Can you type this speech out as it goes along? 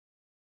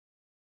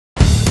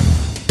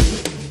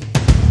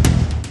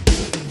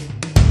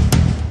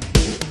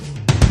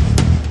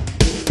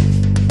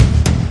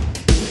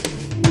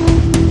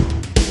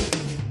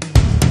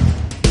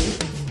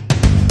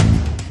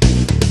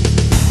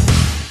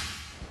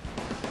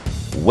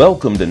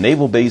Welcome to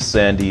Naval Base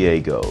San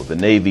Diego, the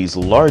Navy's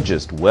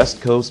largest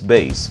West Coast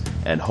base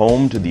and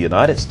home to the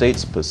United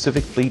States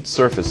Pacific Fleet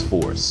Surface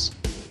Force.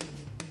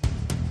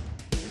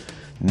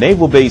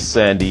 Naval Base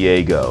San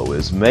Diego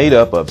is made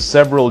up of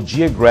several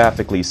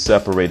geographically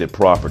separated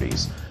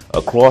properties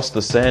across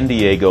the San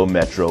Diego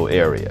metro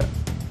area.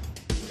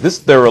 This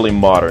thoroughly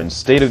modern,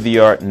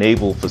 state-of-the-art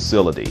naval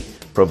facility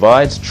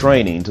provides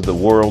training to the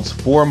world's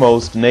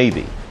foremost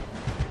Navy.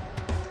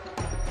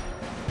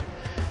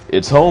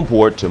 It's home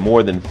port to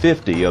more than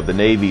 50 of the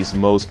Navy's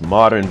most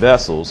modern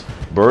vessels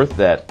berthed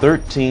at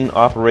 13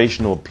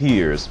 operational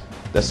piers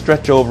that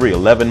stretch over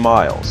 11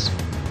 miles.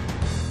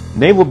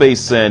 Naval Base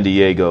San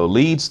Diego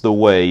leads the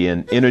way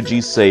in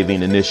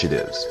energy-saving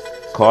initiatives.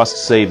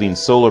 Cost-saving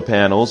solar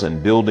panels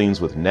and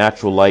buildings with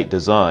natural light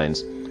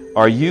designs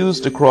are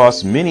used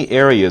across many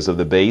areas of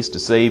the base to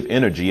save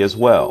energy as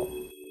well.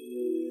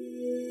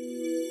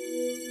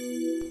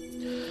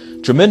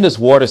 Tremendous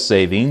water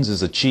savings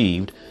is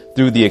achieved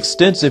through the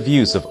extensive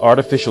use of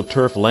artificial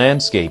turf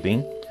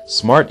landscaping,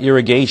 smart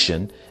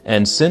irrigation,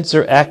 and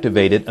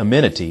sensor-activated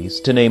amenities,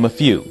 to name a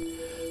few.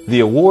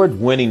 The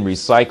award-winning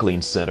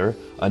Recycling Center,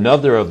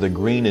 another of the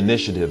green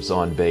initiatives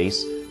on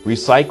base,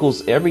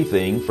 recycles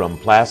everything from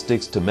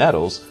plastics to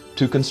metals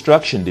to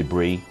construction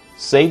debris,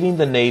 saving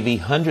the Navy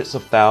hundreds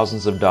of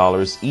thousands of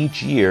dollars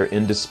each year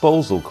in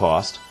disposal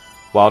cost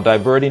while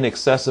diverting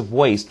excessive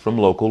waste from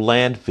local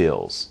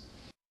landfills.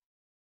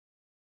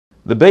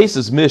 The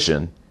base's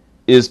mission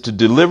is to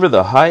deliver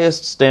the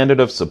highest standard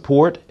of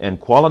support and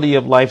quality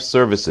of life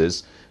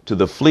services to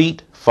the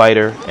fleet,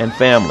 fighter, and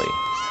family.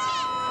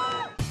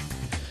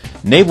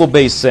 Naval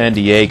Base San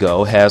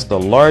Diego has the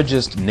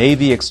largest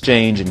Navy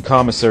exchange and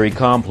commissary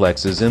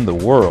complexes in the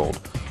world,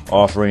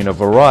 offering a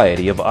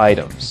variety of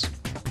items.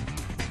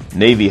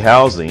 Navy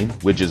Housing,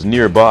 which is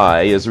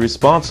nearby, is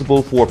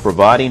responsible for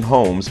providing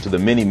homes to the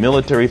many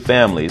military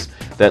families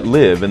that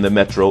live in the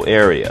metro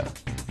area.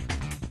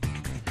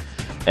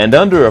 And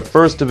under a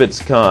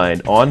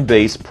first-of-its-kind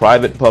on-base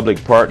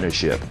private-public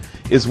partnership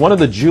is one of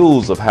the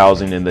jewels of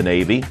housing in the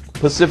Navy,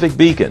 Pacific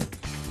Beacon,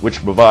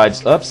 which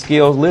provides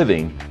upscale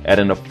living at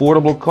an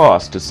affordable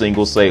cost to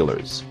single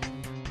sailors.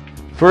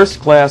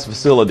 First-class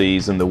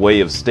facilities in the way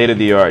of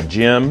state-of-the-art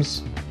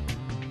gyms,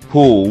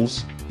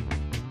 pools,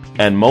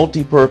 and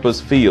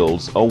multi-purpose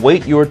fields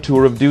await your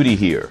tour of duty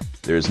here.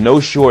 There's no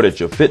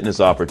shortage of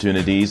fitness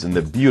opportunities in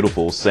the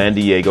beautiful San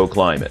Diego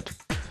climate.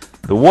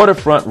 The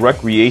Waterfront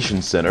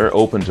Recreation Center,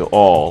 open to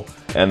all,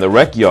 and the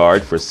Rec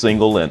Yard for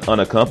single and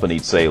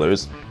unaccompanied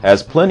sailors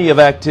has plenty of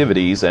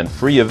activities and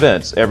free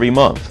events every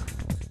month.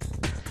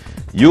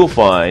 You'll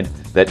find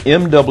that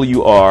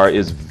MWR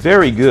is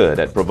very good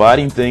at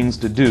providing things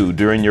to do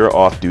during your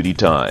off-duty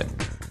time.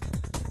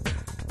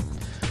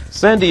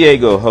 San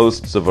Diego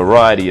hosts a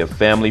variety of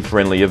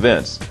family-friendly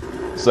events,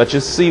 such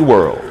as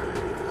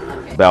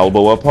SeaWorld,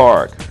 Balboa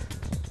Park,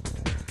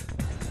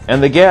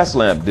 and the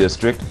Gaslamp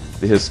District,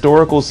 the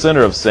historical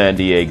center of San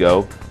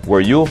Diego, where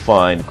you'll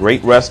find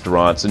great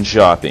restaurants and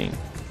shopping.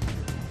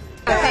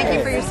 Thank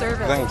you for your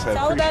service. Thanks, it's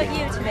all about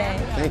you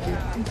today. Thank you.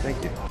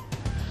 Thank you.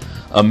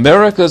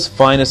 America's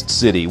finest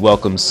city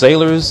welcomes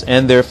sailors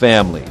and their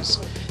families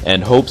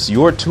and hopes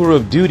your tour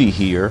of duty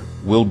here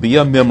will be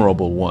a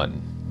memorable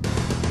one.